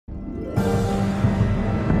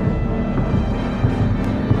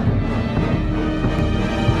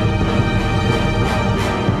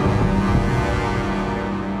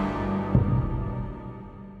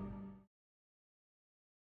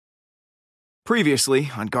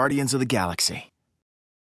Previously on Guardians of the Galaxy.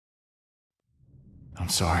 I'm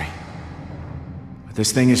sorry, but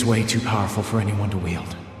this thing is way too powerful for anyone to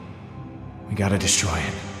wield. We gotta destroy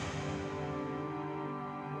it.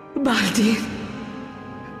 Baldi,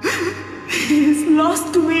 he is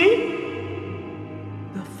lost to me.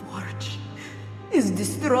 The Forge is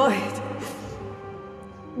destroyed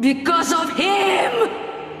because of him!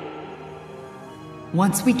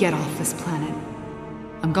 Once we get off this planet,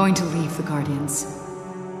 I'm going to leave the Guardians.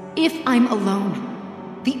 If I'm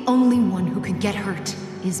alone, the only one who can get hurt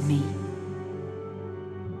is me.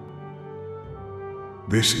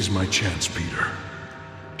 This is my chance, Peter,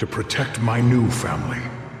 to protect my new family,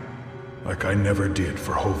 like I never did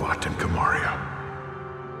for Hovat and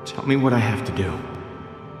Kamaria. Tell me what I have to do.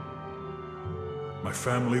 My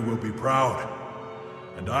family will be proud,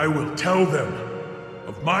 and I will tell them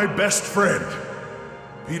of my best friend,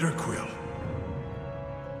 Peter-Quill.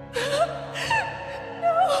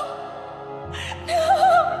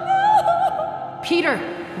 Peter,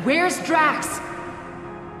 where's Drax?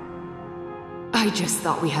 I just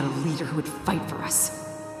thought we had a leader who would fight for us.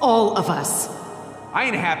 All of us. I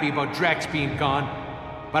ain't happy about Drax being gone,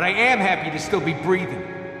 but I am happy to still be breathing.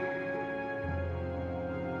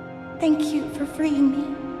 Thank you for freeing me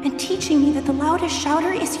and teaching me that the loudest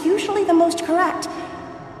shouter is usually the most correct.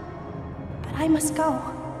 But I must go.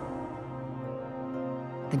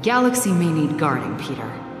 The galaxy may need guarding,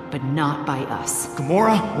 Peter, but not by us.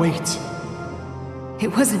 Gamora, wait.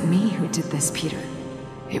 It wasn't me who did this, Peter.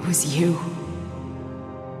 It was you.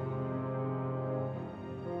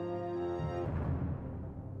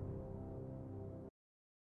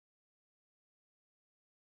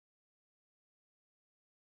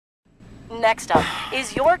 Next up,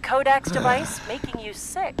 is your Codex device making you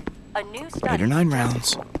sick? A new study... 8 or 9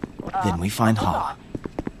 rounds, then we find Hala.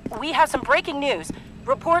 We have some breaking news.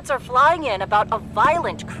 Reports are flying in about a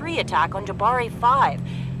violent Kree attack on Jabari 5.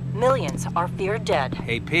 Millions are feared dead.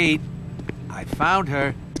 Hey, Pete. I found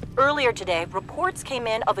her. Earlier today, reports came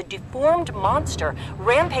in of a deformed monster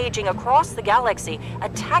rampaging across the galaxy,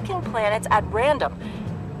 attacking planets at random.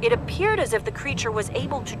 It appeared as if the creature was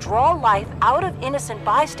able to draw life out of innocent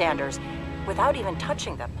bystanders without even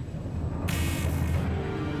touching them.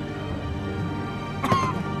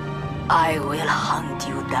 I will hunt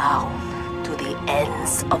you down to the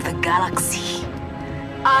ends of the galaxy.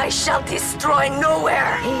 I shall destroy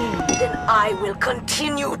nowhere. Then I will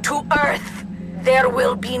continue to Earth. There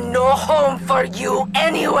will be no home for you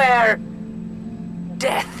anywhere.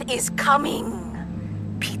 Death is coming,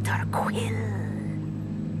 Peter-Quill.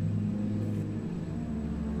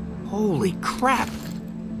 Holy crap!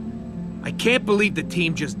 I can't believe the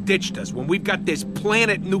team just ditched us when we've got this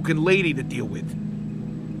planet-nuking lady to deal with.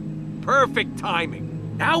 Perfect timing.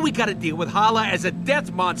 Now we gotta deal with Hala as a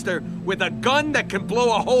death monster with a gun that can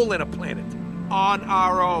blow a hole in a planet. On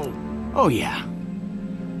our own. Oh yeah.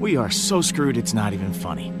 We are so screwed it's not even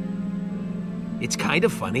funny. It's kind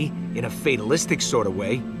of funny, in a fatalistic sort of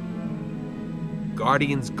way.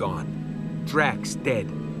 Guardian's gone. Drax dead.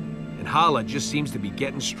 And Hala just seems to be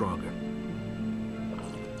getting stronger.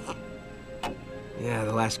 Yeah,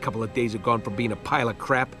 the last couple of days have gone from being a pile of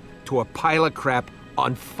crap to a pile of crap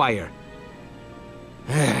on fire.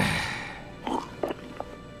 But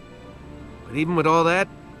even with all that,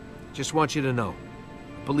 just want you to know,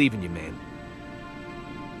 I believe in you, man.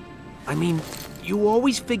 I mean, you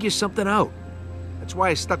always figure something out. That's why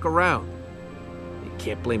I stuck around. You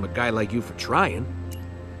can't blame a guy like you for trying.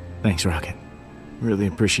 Thanks, Rocket. Really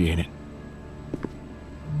appreciate it.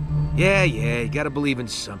 Yeah, you gotta believe in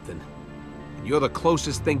something. And you're the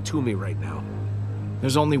closest thing to me right now.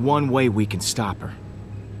 There's only one way we can stop her.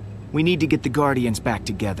 We need to get the Guardians back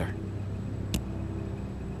together.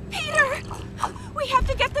 Peter! We have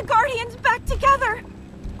to get the Guardians back together!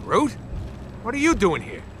 Groot? What are you doing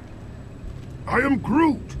here? I am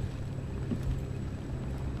Groot!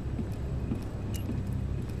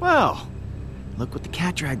 Well, look what the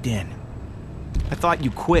cat dragged in. I thought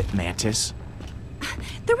you quit, Mantis.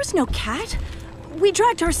 There was no cat. We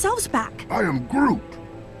dragged ourselves back. I am Groot!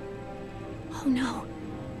 Oh no.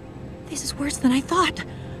 This is worse than I thought.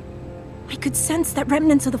 I could sense that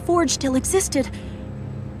remnants of the Forge still existed.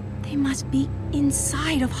 They must be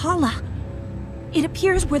inside of Hala. It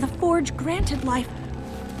appears where the Forge granted life,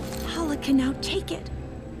 Hala can now take it.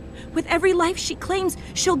 With every life she claims,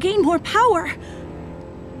 she'll gain more power.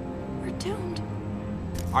 We're doomed.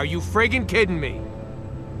 Are you friggin' kidding me?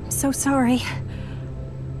 I'm so sorry.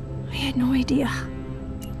 I had no idea.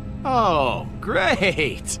 Oh,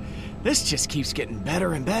 great! This just keeps getting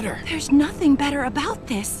better and better. There's nothing better about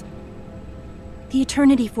this. The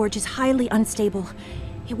Eternity Forge is highly unstable.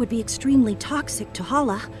 it would be extremely toxic to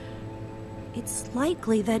Hala. It's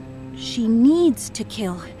likely that she needs to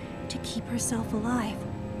kill to keep herself alive.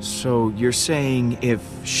 So you're saying if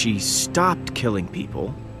she stopped killing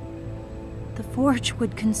people... The Forge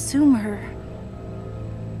would consume her.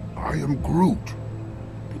 I am Groot.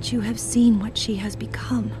 But you have seen what she has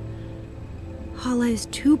become. Hala is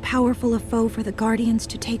too powerful a foe for the Guardians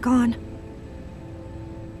to take on.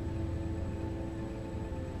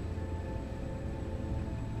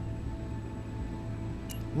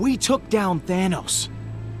 We took down Thanos.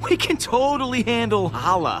 We can totally handle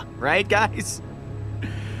Hala, right, guys?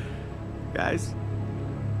 Guys?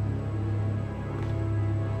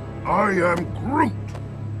 I am Groot.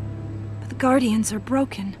 But the Guardians are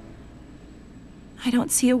broken. I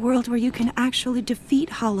don't see a world where you can actually defeat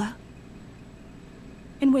Hala.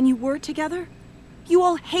 And when you were together, you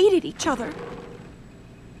all hated each other.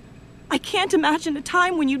 I can't imagine a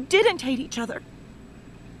time when you didn't hate each other.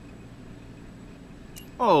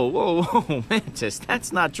 Oh, whoa, whoa, Mantis,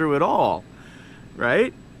 that's not true at all,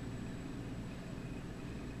 right?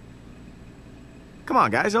 Come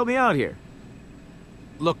on, guys, help me out here.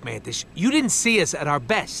 Look, Mantis, you didn't see us at our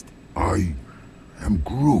best. I am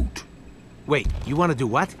Groot. Wait, you want to do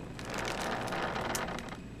what?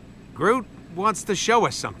 Groot wants to show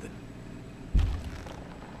us something.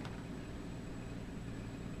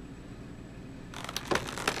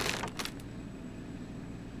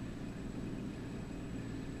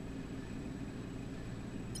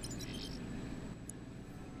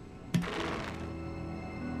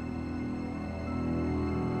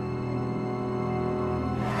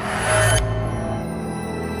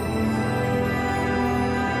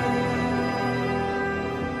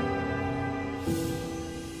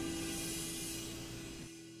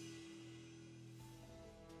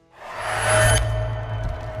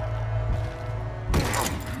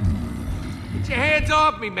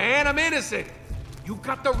 Off me, man. I'm innocent. You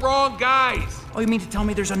got the wrong guys. Oh, you mean to tell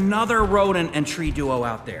me there's another rodent and tree duo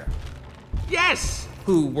out there? Yes.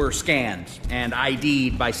 Who were scanned and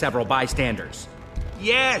ID'd by several bystanders?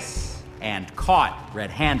 Yes. And caught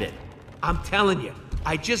red-handed? I'm telling you,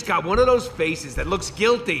 I just got one of those faces that looks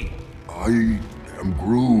guilty. I am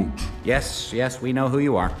Groot. Yes, yes, we know who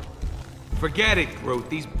you are. Forget it, Groot.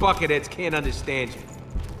 These bucketheads can't understand you.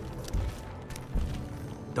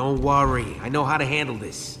 Don't worry, I know how to handle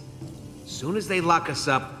this. As soon as they lock us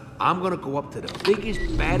up, I'm gonna go up to the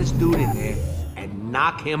biggest, baddest dude in there and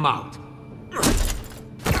knock him out.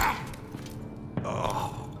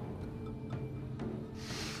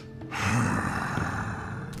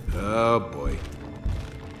 Oh, boy.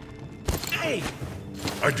 Hey!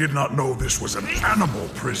 I did not know this was an animal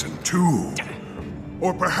prison, too.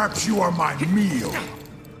 Or perhaps you are my meal.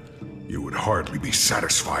 You would hardly be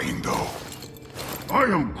satisfying, though. I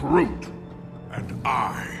am Groot, and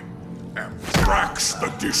I am Drax the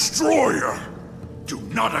Destroyer. Do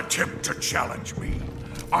not attempt to challenge me.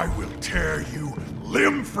 I will tear you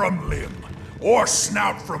limb from limb, or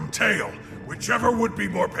snout from tail, whichever would be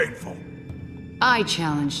more painful. I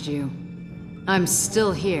challenged you. I'm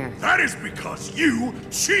still here. That is because you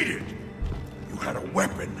cheated. You had a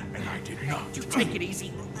weapon, and I did not. You take it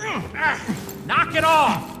easy. Knock it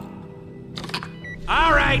off!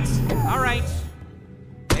 All right, all right.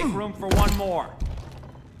 Make room for one more.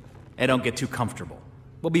 Hey, don't get too comfortable.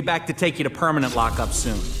 We'll be back to take you to permanent lockup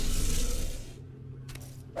soon.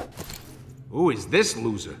 Who is this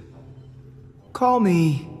loser? Call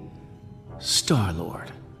me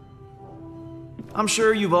Star-Lord. I'm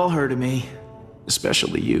sure you've all heard of me,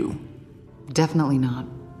 especially you. Definitely not.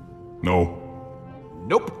 No.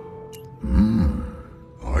 Nope.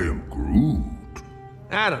 I am Groot.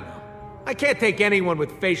 I don't know. I can't take anyone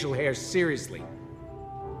with facial hair seriously.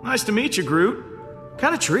 Nice to meet you, Groot. What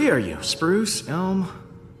kind of tree are you? Spruce? Elm?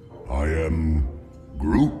 I am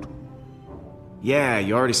Groot. Yeah,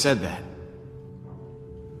 you already said that.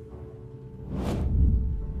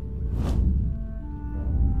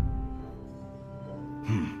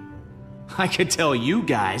 I could tell you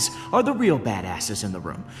guys are the real badasses in the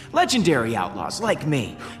room. Legendary outlaws like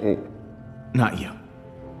me. Oh. Not you.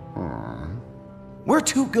 We're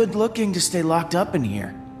too good looking to stay locked up in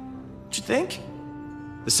here. Don't you think?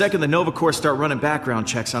 The second the Nova Corps start running background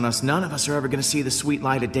checks on us, none of us are ever gonna see the sweet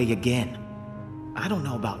light of day again. I don't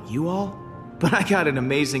know about you all, but I got an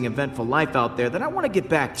amazing, eventful life out there that I want to get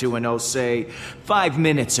back to in, say, 5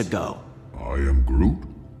 minutes ago. I am Groot.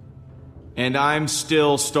 And I'm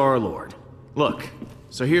still Star-Lord. Look,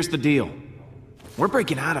 so here's the deal. We're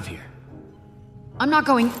breaking out of here. I'm not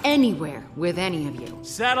going anywhere with any of you.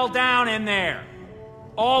 Settle down in there.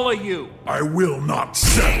 All of you. I will not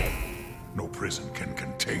settle. No prison can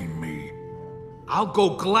contain me. I'll go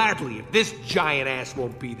gladly if this giant ass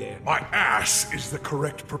won't be there. My ass is the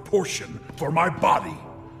correct proportion for my body.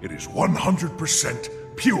 It is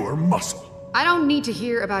 100% pure muscle. I don't need to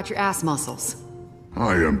hear about your ass muscles.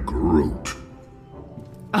 I am Groot.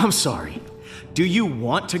 I'm sorry. Do you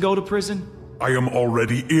want to go to prison? I am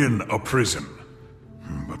already in a prison.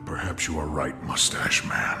 But perhaps you are right, Mustache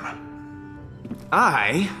Man.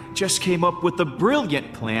 I just came up with a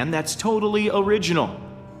brilliant plan that's totally original.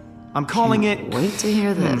 I'm calling it... Wait to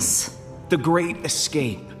hear this. The Great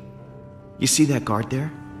Escape. You see that guard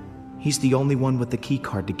there? He's the only one with the key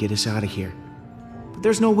card to get us out of here. But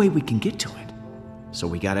there's no way we can get to it. So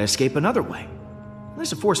we gotta escape another way.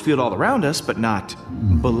 There's a force field all around us, but not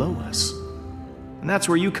below us. And that's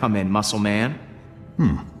where you come in, Muscle Man.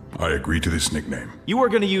 I agree to this nickname. You are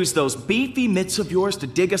gonna use those beefy mitts of yours to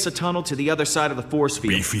dig us a tunnel to the other side of the force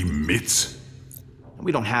field. Beefy mitts?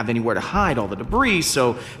 We don't have anywhere to hide all the debris,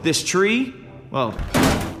 so this tree, well,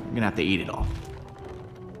 you're gonna have to eat it all.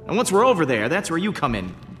 And once we're over there, that's where you come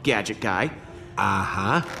in, gadget guy.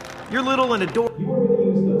 Uh-huh. You're little and adorable. You are gonna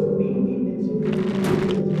use those beefy mitts of yours.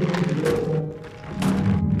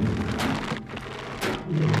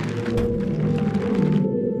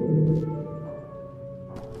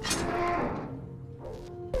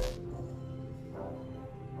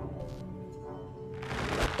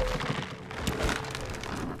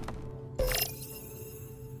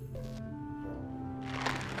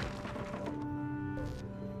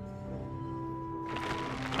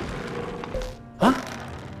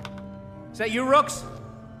 Is that you, Rooks?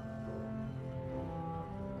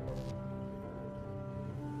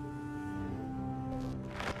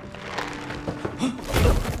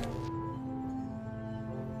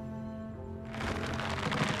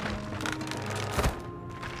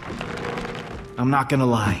 I'm not gonna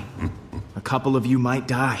lie. A couple of you might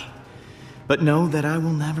die. But know that I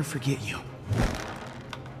will never forget you.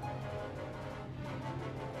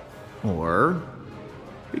 Or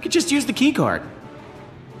we could just use the key card.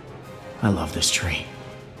 I love this tree.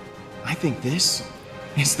 I think this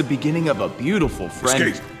is the beginning of a beautiful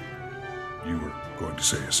Escape. You were going to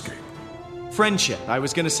say escape. Friendship. I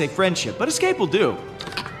was gonna say friendship, but escape will do.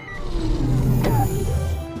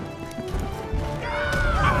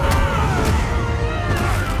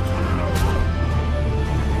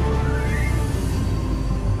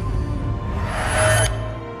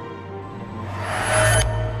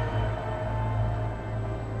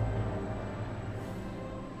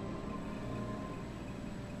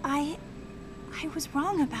 I was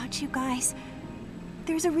wrong about you guys.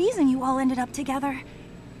 There's a reason you all ended up together.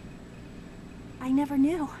 I never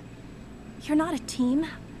knew. You're not a team,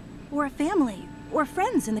 or a family, or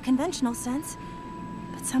friends in the conventional sense,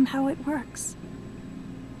 but somehow it works.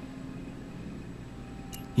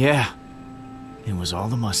 Yeah, it was all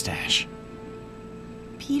the mustache.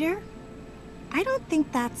 Peter, I don't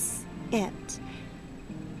think that's it.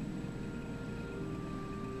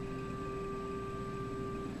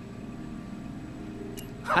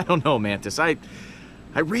 I don't know, Mantis. I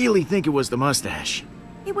really think it was the mustache.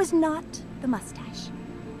 It was not the mustache.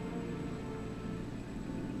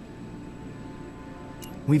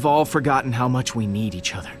 We've all forgotten how much we need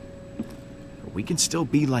each other. But we can still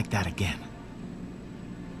be like that again.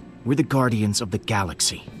 We're the Guardians of the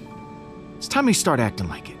Galaxy. It's time we start acting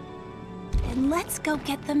like it. Then let's go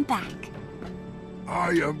get them back.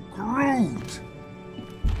 I am Groot!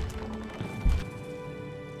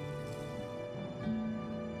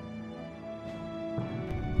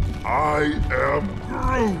 I am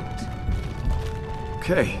Groot!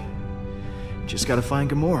 Okay. Just gotta find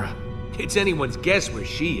Gamora. It's anyone's guess where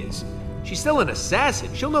she is. She's still an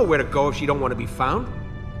assassin. She'll know where to go if she don't want to be found.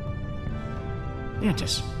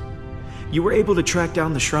 Mantis, you were able to track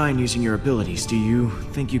down the shrine using your abilities. Do you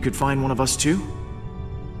think you could find one of us too?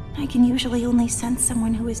 I can usually only sense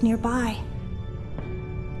someone who is nearby.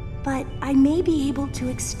 But I may be able to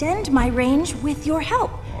extend my range with your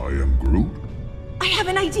help. I am Groot? I have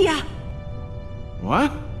an idea!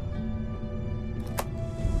 What?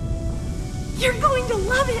 You're going to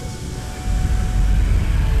love it!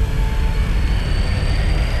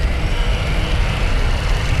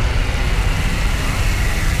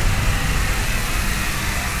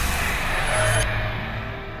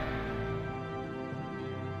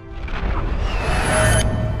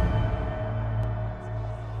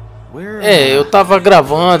 Eu tava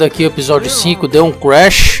gravando aqui o episódio 5, deu um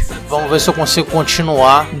crash. Vamos ver se eu consigo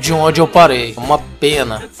continuar de onde eu parei. Uma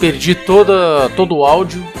pena. Perdi todo o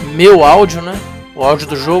áudio. Meu áudio, né? O áudio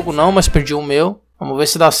do jogo não, mas perdi o meu. Vamos ver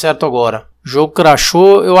se dá certo agora. O jogo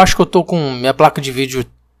crashou. Eu acho que eu tô com... Minha placa de vídeo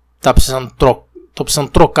tá precisando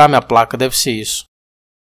trocar minha placa. Deve ser isso.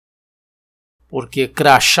 Porque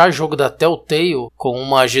crashar jogo da Telltale com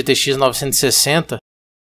uma GTX 960...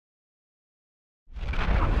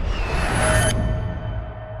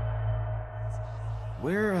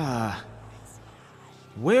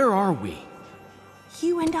 Where are we?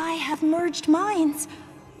 You and I have merged minds.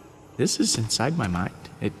 This is inside my mind.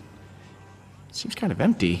 It seems kind of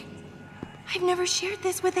empty. I've never shared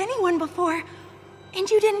this with anyone before, and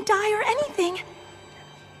you didn't die or anything.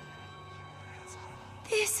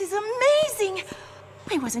 This is amazing!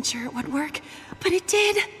 I wasn't sure it would work, but it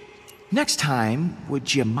did. Next time,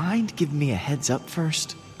 would you mind giving me a heads up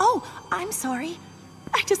first? Oh, I'm sorry.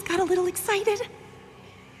 I just got a little excited.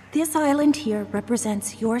 This island here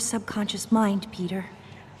represents your subconscious mind, Peter.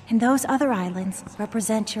 And those other islands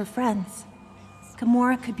represent your friends.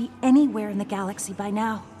 Gamora could be anywhere in the galaxy by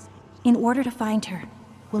now. In order to find her,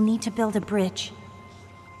 we'll need to build a bridge.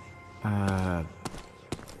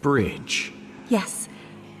 Bridge? Yes,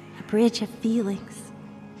 a bridge of feelings.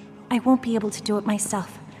 I won't be able to do it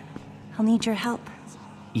myself. I'll need your help.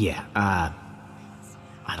 Yeah, I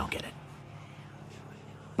don't get it.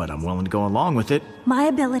 But I'm willing to go along with it. My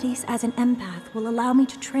abilities as an empath will allow me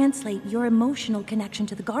to translate your emotional connection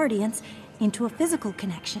to the Guardians into a physical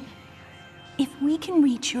connection. If we can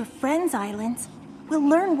reach your friends' islands, we'll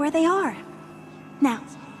learn where they are. Now,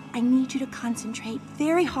 I need you to concentrate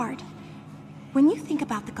very hard. When you think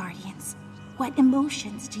about the Guardians, what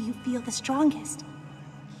emotions do you feel the strongest?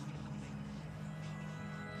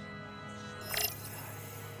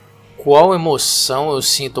 Qual emoção eu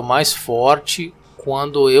sinto mais forte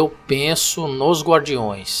quando eu penso nos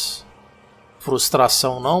Guardiões?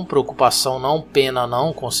 Frustração não, preocupação não, pena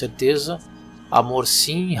não, com certeza. Amor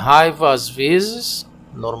sim, raiva às vezes,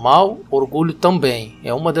 normal, orgulho também.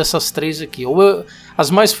 É uma dessas três aqui. As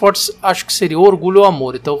mais fortes acho que seria orgulho ou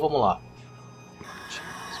amor, então vamos lá.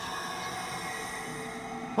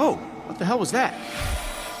 Oh, what the hell was that?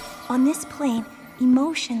 On this plane,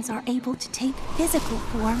 emotions are able to take physical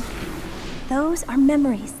form. Those are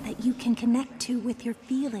memories that you can connect to with your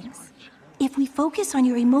feelings. If we focus on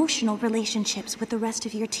your emotional relationships with the rest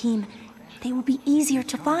of your team, they will be easier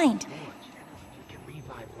to find.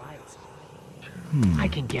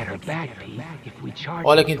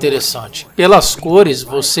 Olha que interessante. Pelas cores,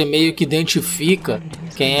 você meio que identifica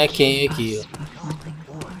quem é quem aqui.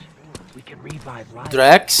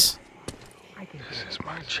 Drax.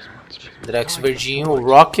 Drax verdinho,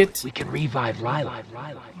 Rocket.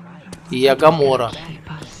 E a Gamora.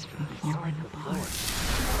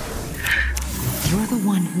 You're the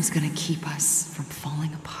one who's gonna keep us from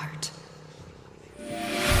falling apart.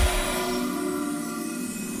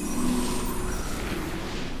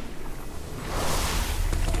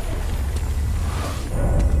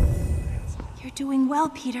 You're doing well,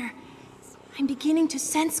 Peter. I'm beginning to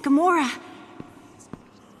sense Gamora.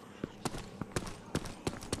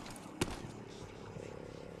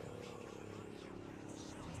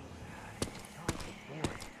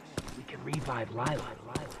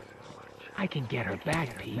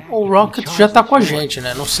 O Rocket já tá com a gente,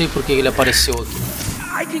 né? Não sei por que ele apareceu aqui.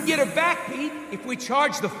 I can get her back, Pete. If we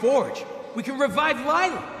charge the forge, we can revive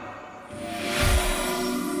Lila.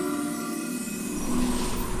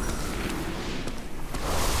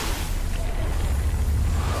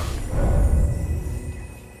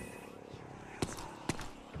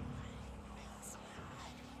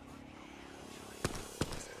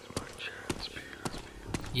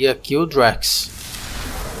 E aqui o Drax.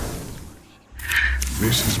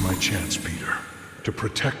 This is my chance, Peter, to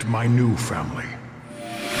protect my new family.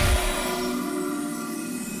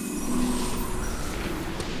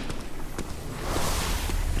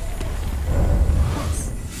 That's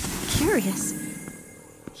curious.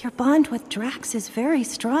 Your bond with Drax is very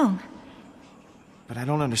strong. But I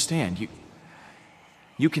don't understand.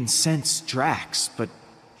 You can sense Drax, but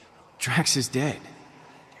Drax is dead.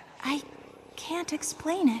 I can't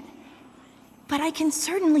explain it, but I can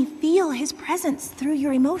certainly feel his presence through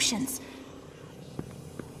your emotions.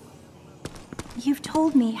 You've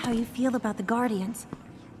told me how you feel about the Guardians.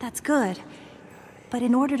 That's good. But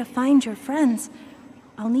in order to find your friends,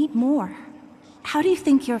 I'll need more. How do you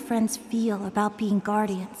think your friends feel about being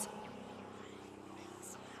Guardians?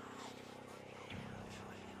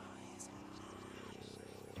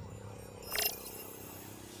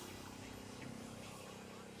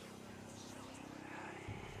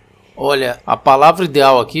 Olha, a palavra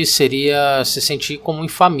ideal aqui seria se sentir como em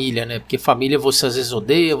família, né? Porque família você às vezes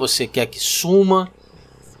odeia, você quer que suma.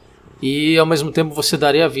 E ao mesmo tempo você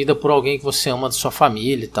daria a vida por alguém que você ama da sua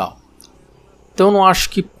família e tal. Então não acho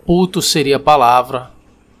que puto seria a palavra.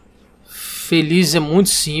 Feliz é muito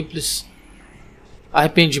simples.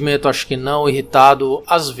 Arrependimento acho que não, irritado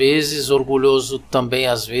às vezes, orgulhoso também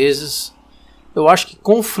às vezes. Eu acho que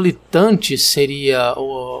conflitante seria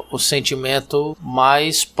o sentimento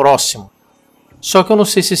mais próximo. Só que eu não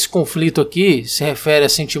sei se esse conflito aqui se refere a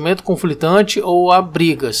sentimento conflitante ou a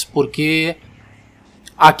brigas, porque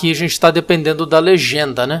aqui a gente está dependendo da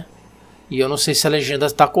legenda, né? E eu não sei se a legenda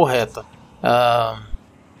está correta.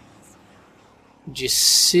 De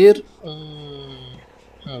ser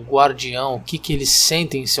um guardião, o que eles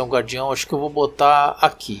sentem em ser um guardião, acho que eu vou botar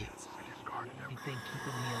aqui.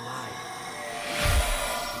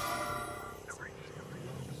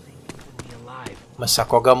 Começar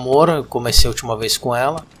com a Gamora, eu comecei a última vez com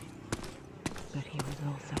ela.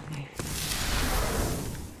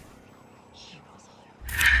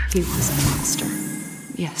 He was a monster,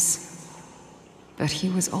 yes, but he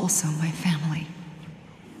was also my family.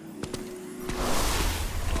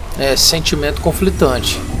 É, sentimento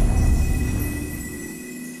conflitante.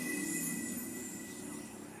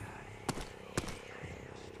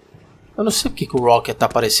 Eu não sei porque que o Rocket tá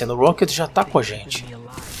aparecendo. O Rocket já tá com a gente.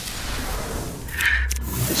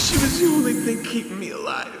 She was the only thing keeping me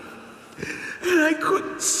alive, and I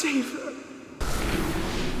couldn't save her.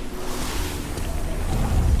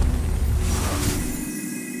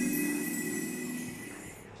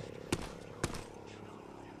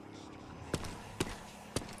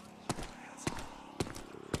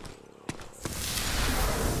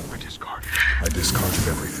 I discarded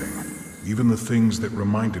everything, even the things that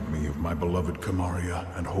reminded me of my beloved Kamaria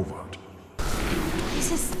and Hovat.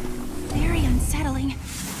 This is very unsettling,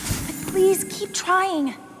 but please keep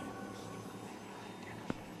trying.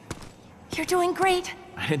 You're doing great.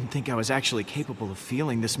 I didn't think I was actually capable of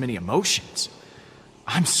feeling this many emotions.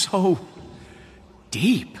 I'm so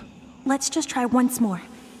deep. Let's just try once more.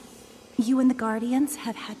 You and the Guardians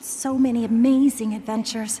have had so many amazing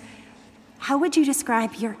adventures. How would you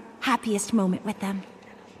describe your happiest moment with them?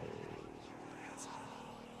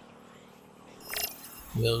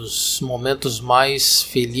 Meus momentos mais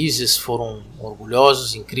felizes foram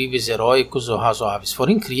orgulhosos, incríveis, heróicos ou razoáveis.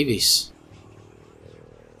 Foram incríveis.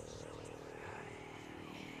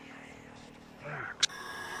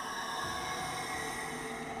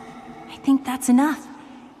 I think that's enough.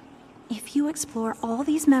 If you explore all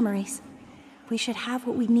these memories, we should have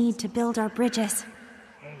what we need to build our bridges.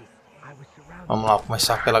 Vamos lá,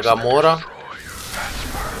 começar pela Gamora.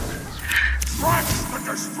 Drax the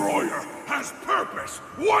Destroyer has purpose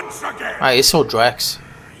once again. Ah, esse é o Drax.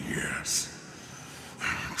 Yes.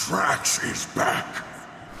 Drax is back.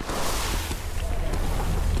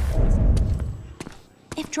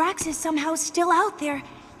 If Drax is somehow still out there,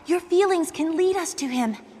 your feelings can lead us to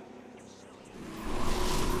him.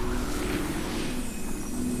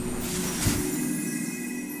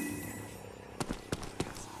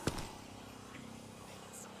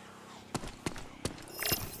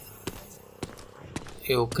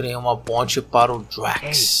 Eu criei uma ponte para o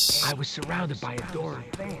Drax. I was surrounded by adoring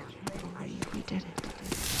fans. We did it.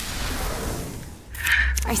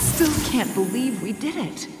 I still can't believe we did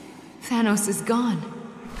it. Thanos is gone.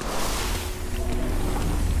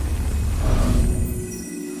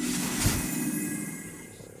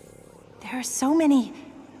 There are so many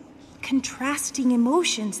contrasting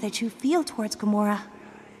emotions that you feel towards Gamora.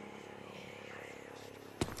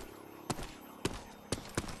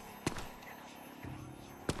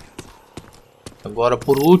 Agora,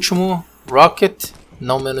 por último, Rocket,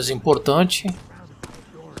 não menos importante.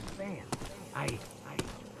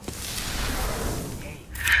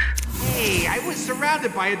 Hey, I was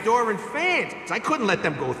surrounded by adoring fans. I couldn't let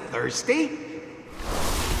them go thirsty.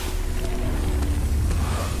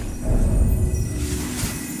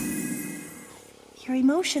 Your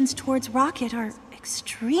emotions towards Rocket are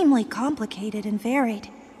extremely complicated and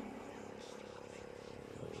varied.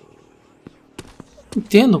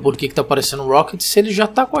 Entendo por que tá aparecendo o Rocket se ele já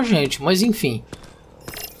tá com a gente, mas enfim.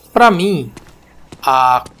 Pra mim,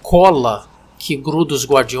 a cola que gruda os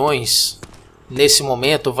Guardiões nesse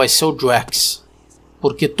momento vai ser o Drax.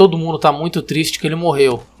 Porque todo mundo tá muito triste que ele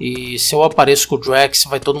morreu. E se eu apareço com o Drax,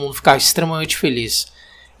 vai todo mundo ficar extremamente feliz.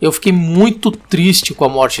 Eu fiquei muito triste com a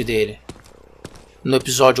morte dele no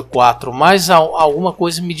episódio 4, mas alguma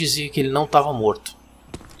coisa me dizia que ele não estava morto.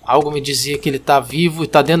 Algo me dizia que ele tá vivo e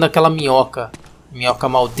tá dentro daquela minhoca. Minhoca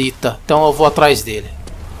maldita. Então eu vou atrás dele.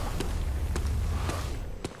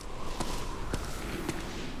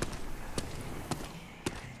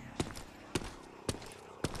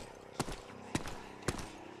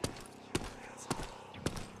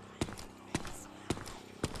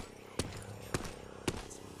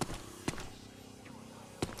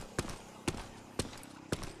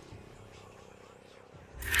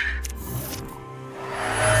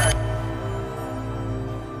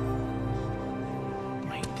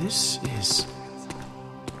 This is...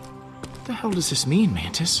 What the hell does this mean,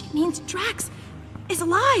 Mantis? It means Drax is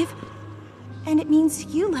alive. And it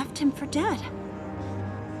means you left him for dead.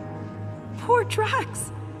 Poor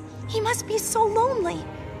Drax. He must be so lonely.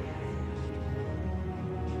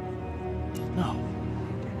 No.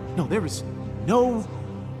 No, there is no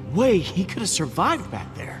way he could have survived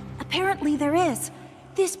back there. Apparently there is.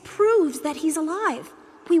 This proves that he's alive.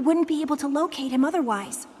 We wouldn't be able to locate him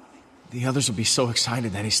otherwise. The others will be so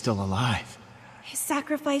excited that he's still alive. His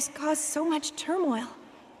sacrifice caused so much turmoil.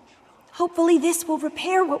 Hopefully this will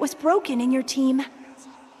repair what was broken in your team.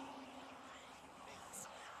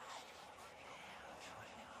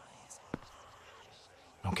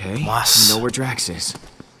 Okay, we Nossa. know where Drax is.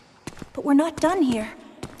 But we're not done here.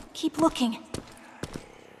 Keep looking.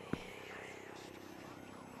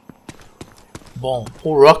 Bom,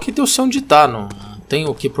 o Rock deu seu onde tá, não tem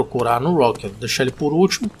o que procurar no Rock. Vou deixar ele por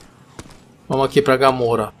último. Vamos aqui pra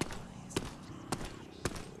Gamora.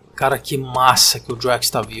 Cara, que massa que o Drax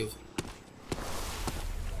tá vivo.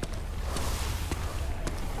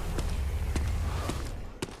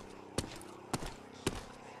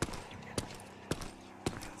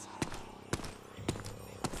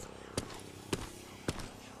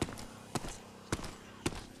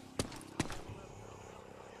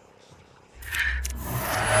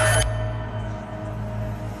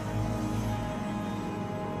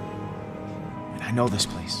 I know this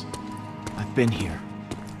place. I've been here.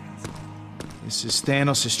 This is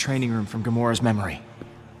Thanos' training room from Gamora's memory.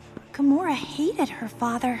 Gamora hated her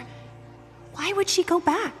father. Why would she go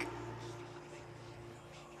back?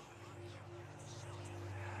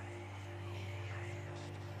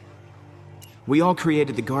 We all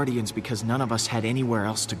created the Guardians because none of us had anywhere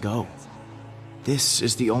else to go. This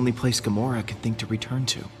is the only place Gamora could think to return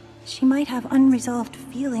to. She might have unresolved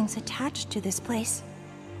feelings attached to this place.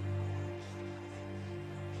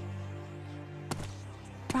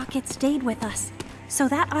 Rocket stayed with us, so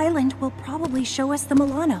that island will probably show us the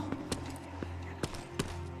Milano.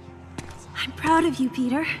 I'm proud of you,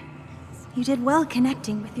 Peter. You did well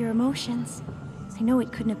connecting with your emotions. I know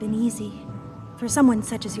it couldn't have been easy, for someone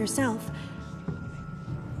such as yourself.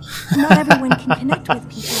 Not everyone can connect with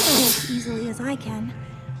people as easily as I can,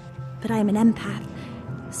 but I'm an empath,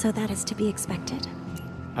 so that is to be expected.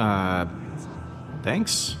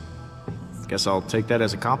 Thanks. Guess I'll take that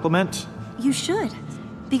as a compliment. You should.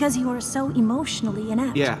 Because you are so emotionally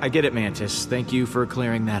inept. Yeah, I get it, Mantis. Thank you for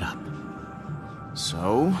clearing that up.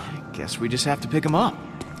 So, guess we just have to pick him up.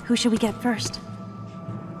 Who should we get first?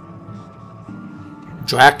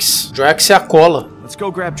 Drax. Drax é a cola. Let's go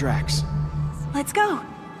grab Drax. Let's go.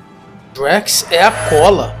 Drax é a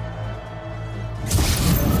cola.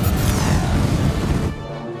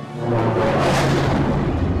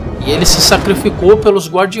 E ele se sacrificou pelos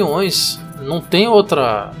Guardiões. Não tem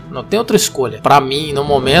outra escolha. Pra mim, no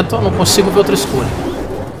momento, eu não consigo ver outra escolha.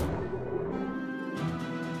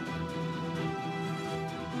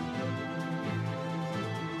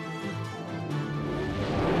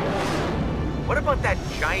 What about that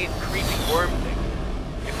giant creepy worm thing?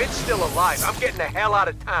 If it's still alive, I'm getting the hell out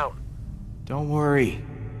of town. Don't worry.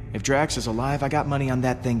 If Drax is alive, I got money on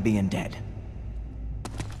that thing being dead.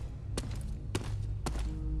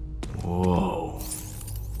 Whoa.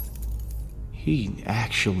 He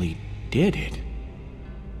actually did it.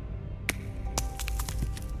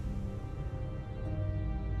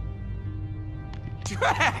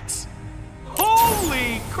 Drax!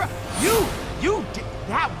 Holy crap! You did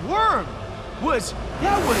that worm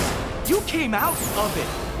you came out of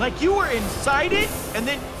it. Like you were inside it and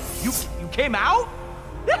then you came out?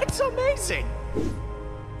 That's amazing.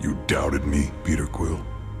 You doubted me, Peter-Quill?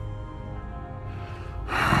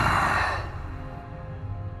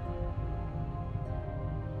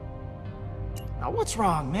 Now what's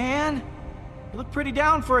wrong, man? You look pretty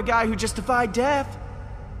down for a guy who just defied death.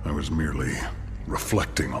 I was merely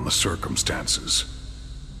reflecting on the circumstances.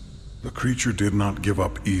 The creature did not give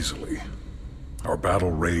up easily. Our battle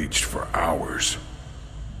raged for hours.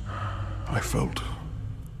 I felt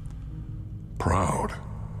proud.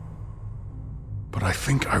 But I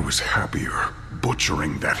think I was happier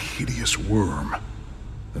butchering that hideous worm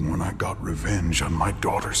than when I got revenge on my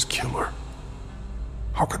daughter's killer.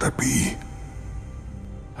 How could that be?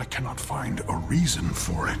 I cannot find a reason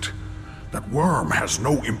for it. That worm has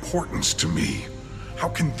no importance to me. How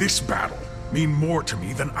can this battle mean more to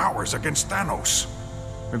me than ours against Thanos?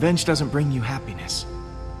 Revenge doesn't bring you happiness.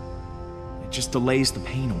 It just delays the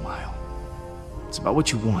pain a while. It's about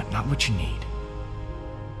what you want, not what you need.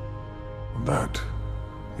 That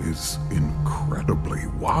is incredibly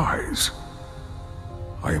wise.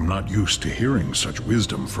 I am not used to hearing such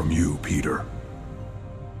wisdom from you, Peter.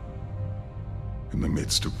 In the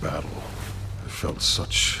midst of battle, I felt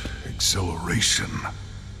such exhilaration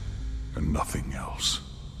and nothing else.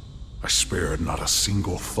 I spared not a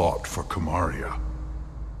single thought for Kamaria.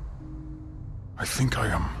 I think I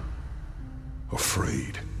am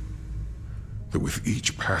afraid that with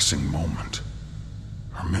each passing moment,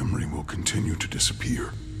 her memory will continue to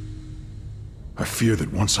disappear. I fear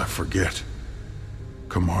that once I forget,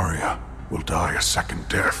 Kamaria will die a second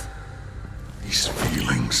death. These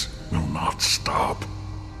feelings will not stop.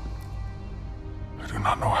 I do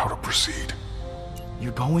not know how to proceed.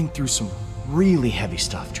 You're going through some really heavy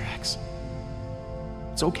stuff, Drax.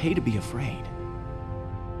 It's okay to be afraid.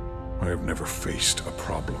 I have never faced a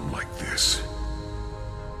problem like this.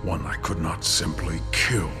 One I could not simply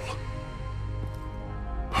kill.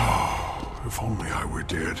 Oh, if only I were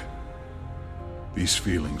dead. These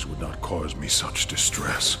feelings would not cause me such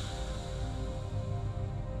distress.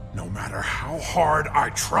 No matter how hard I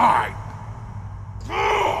tried.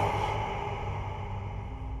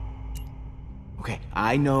 Okay,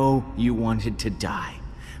 I know you wanted to die,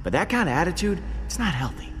 but that kind of attitude, it's not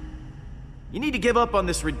healthy. You need to give up on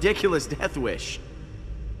this ridiculous death wish.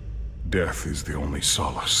 Death is the only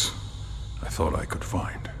solace I thought I could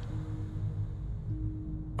find.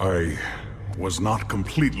 I was not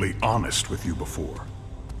completely honest with you before.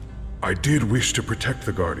 I did wish to protect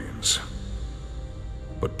the Guardians,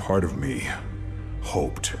 but part of me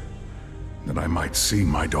hoped that I might see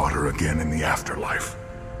my daughter again in the afterlife.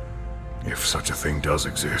 If such a thing does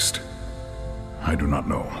exist, I do not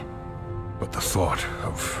know. But the thought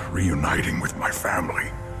of reuniting with my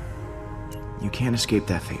family... You can't escape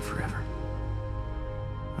that fate forever.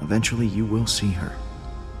 Eventually you will see her.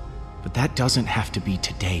 But that doesn't have to be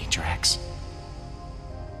today, Drax.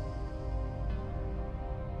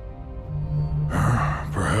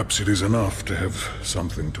 Perhaps it is enough to have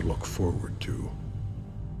something to look forward to.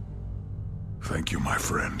 Thank you, my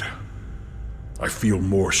friend. I feel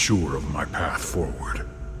more sure of my path forward.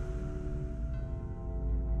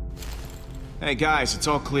 Hey guys, it's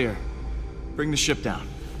all clear. Bring the ship down.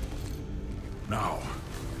 Now,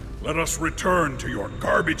 let us return to your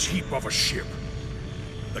garbage heap of a ship.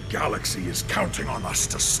 The galaxy is counting on us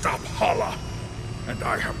to stop Hala, and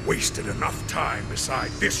I have wasted enough time beside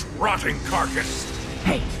this rotting carcass.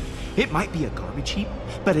 Hey, it might be a garbage heap,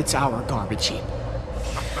 but it's our garbage heap.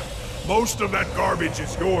 Most of that garbage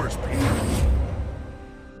is yours, Peter.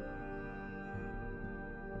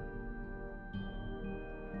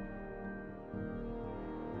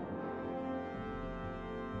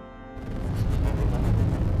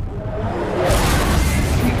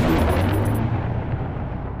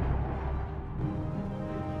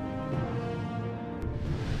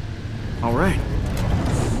 All right.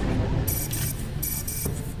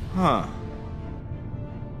 Huh.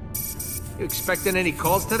 You expecting any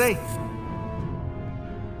calls today?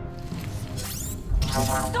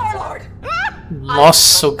 Star-Lord!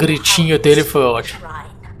 Nossa, o gritinho dele foi ótimo.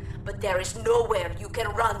 But there is nowhere you can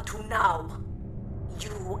run to now.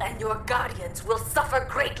 You and your guardians will suffer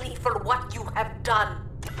greatly for what you have done.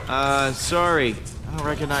 Sorry. I don't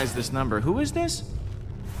recognize this number. Who is this?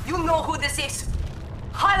 You know who this is.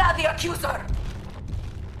 Hala the Accuser.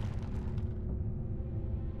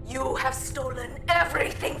 You have stolen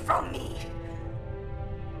everything from me.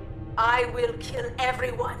 I will kill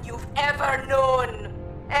everyone you've ever known.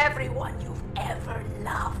 Everyone you've ever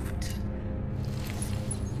loved.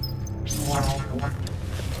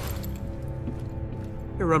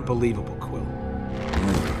 You're unbelievable, Quill.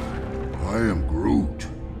 I am Groot.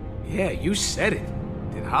 Yeah, you said it.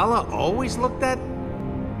 Did Hala always look that...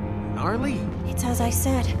 gnarly? It's as I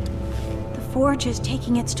said. The Forge is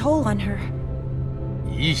taking its toll on her.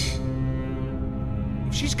 Yeesh.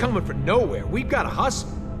 If she's coming from nowhere, we've got to hustle.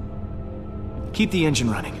 Keep the engine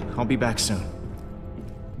running. I'll be back soon.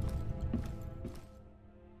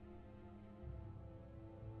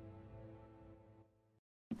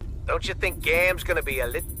 Don't you think Gam's gonna be a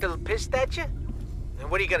little pissed at you? And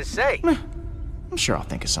what are you gonna say? I'm sure I'll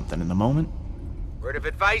think of something in the moment. Word of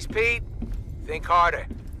advice, Pete? Think harder.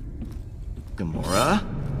 Gamora?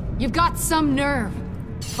 You've got some nerve.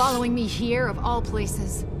 Following me here, of all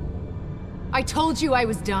places. I told you I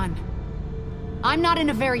was done. I'm not in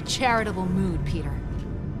a very charitable mood, Peter.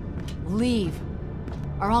 Leave,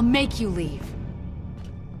 or I'll make you leave.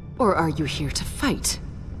 Or are you here to fight?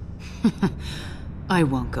 I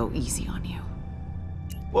won't go easy on you.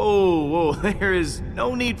 Whoa, there is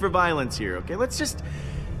no need for violence here, okay? Let's just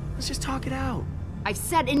talk it out. I've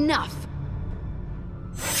said enough.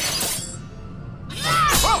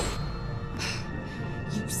 Whoa!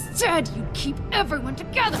 You said you'd keep everyone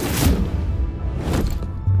together!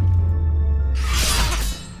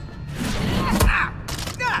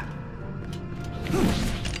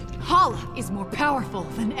 is more powerful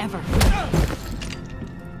than ever.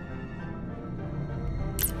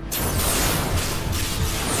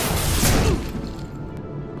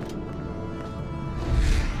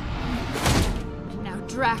 Now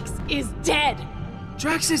Drax is dead!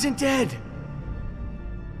 Drax isn't dead!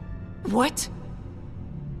 What?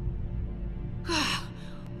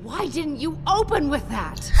 Why didn't you open with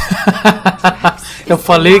that? Eu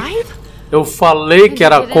falei que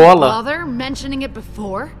era cola. Bother mentioning it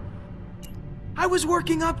before? I was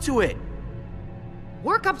working up to it.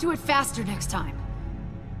 Work up to it faster next time.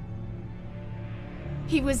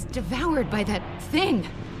 He was devoured by that thing.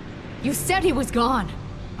 You said he was gone.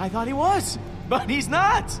 I thought he was, but he's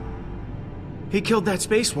not. He killed that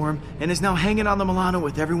space worm and is now hanging on the Milano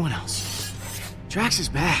with everyone else. Drax is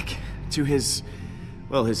back to his,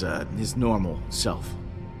 well, his normal self.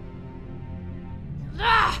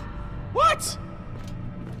 Ah! What?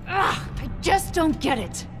 Ah, I just don't get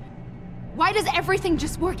it. Why does everything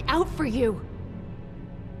just work out for you?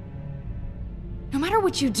 No matter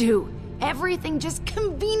what you do, everything just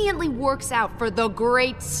conveniently works out for the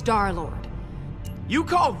great Star-Lord. You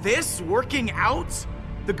call this working out?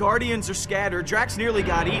 The Guardians are scattered, Drax nearly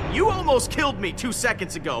got eaten, you almost killed me 2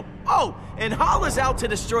 seconds ago. Oh, and Hala's out to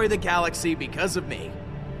destroy the galaxy because of me.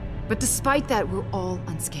 But despite that, we're all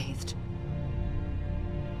unscathed.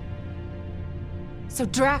 So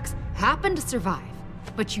Drax happened to survive,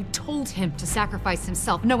 but you told him to sacrifice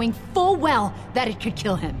himself, knowing full well that it could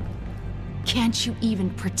kill him. Can't you even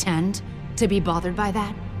pretend to be bothered by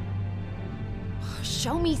that?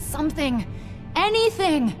 Show me something.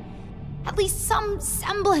 Anything. At least some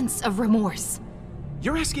semblance of remorse.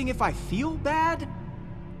 You're asking if I feel bad?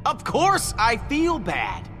 Of course I feel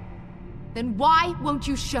bad. Then why won't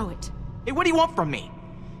you show it? Hey, what do you want from me?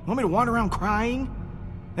 You want me to wander around crying?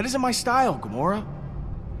 That isn't my style, Gamora.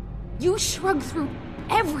 You shrug through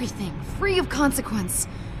everything, free of consequence,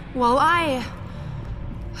 while I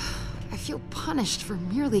feel punished for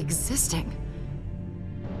merely existing.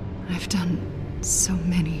 I've done so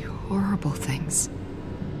many horrible things.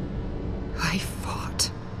 I fought.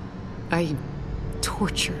 I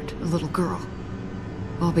tortured a little girl.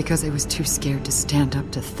 All because I was too scared to stand up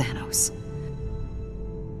to Thanos.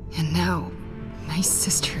 And now, my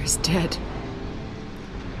sister is dead.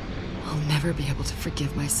 I'll never be able to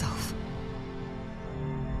forgive myself.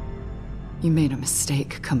 You made a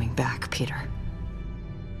mistake coming back, Peter.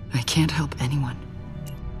 I can't help anyone.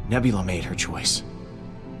 Nebula made her choice.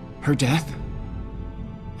 Her death?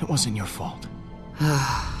 It wasn't your fault.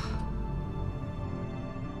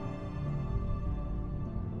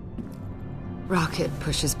 Rocket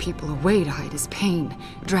pushes people away to hide his pain.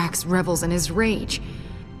 Drax revels in his rage.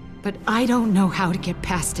 But I don't know how to get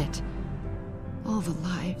past it. All the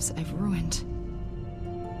lives I've ruined.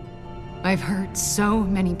 I've hurt so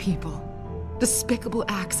many people. Despicable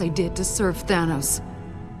acts I did to serve Thanos.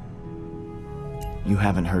 You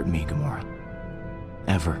haven't hurt me, Gamora.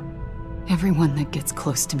 Ever. Everyone that gets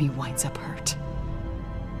close to me winds up hurt.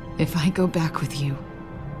 If I go back with you,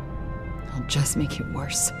 I'll just make it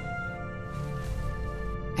worse.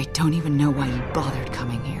 I don't even know why you bothered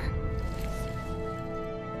coming here.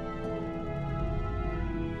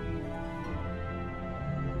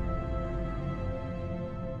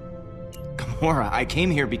 Gamora, I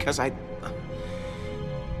came here because I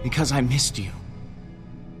missed you.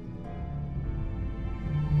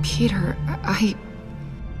 Peter, I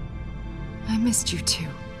missed you too.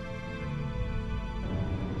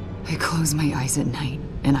 I close my eyes at night,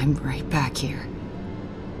 and I'm right back here.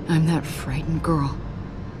 I'm that frightened girl,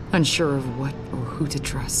 unsure of what or who to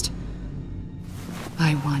trust.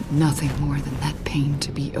 I want nothing more than that pain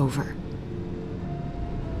to be over.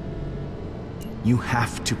 You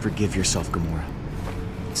have to forgive yourself, Gamora.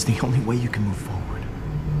 It's the only way you can move forward.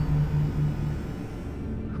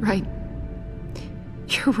 Right.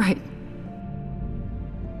 You're right.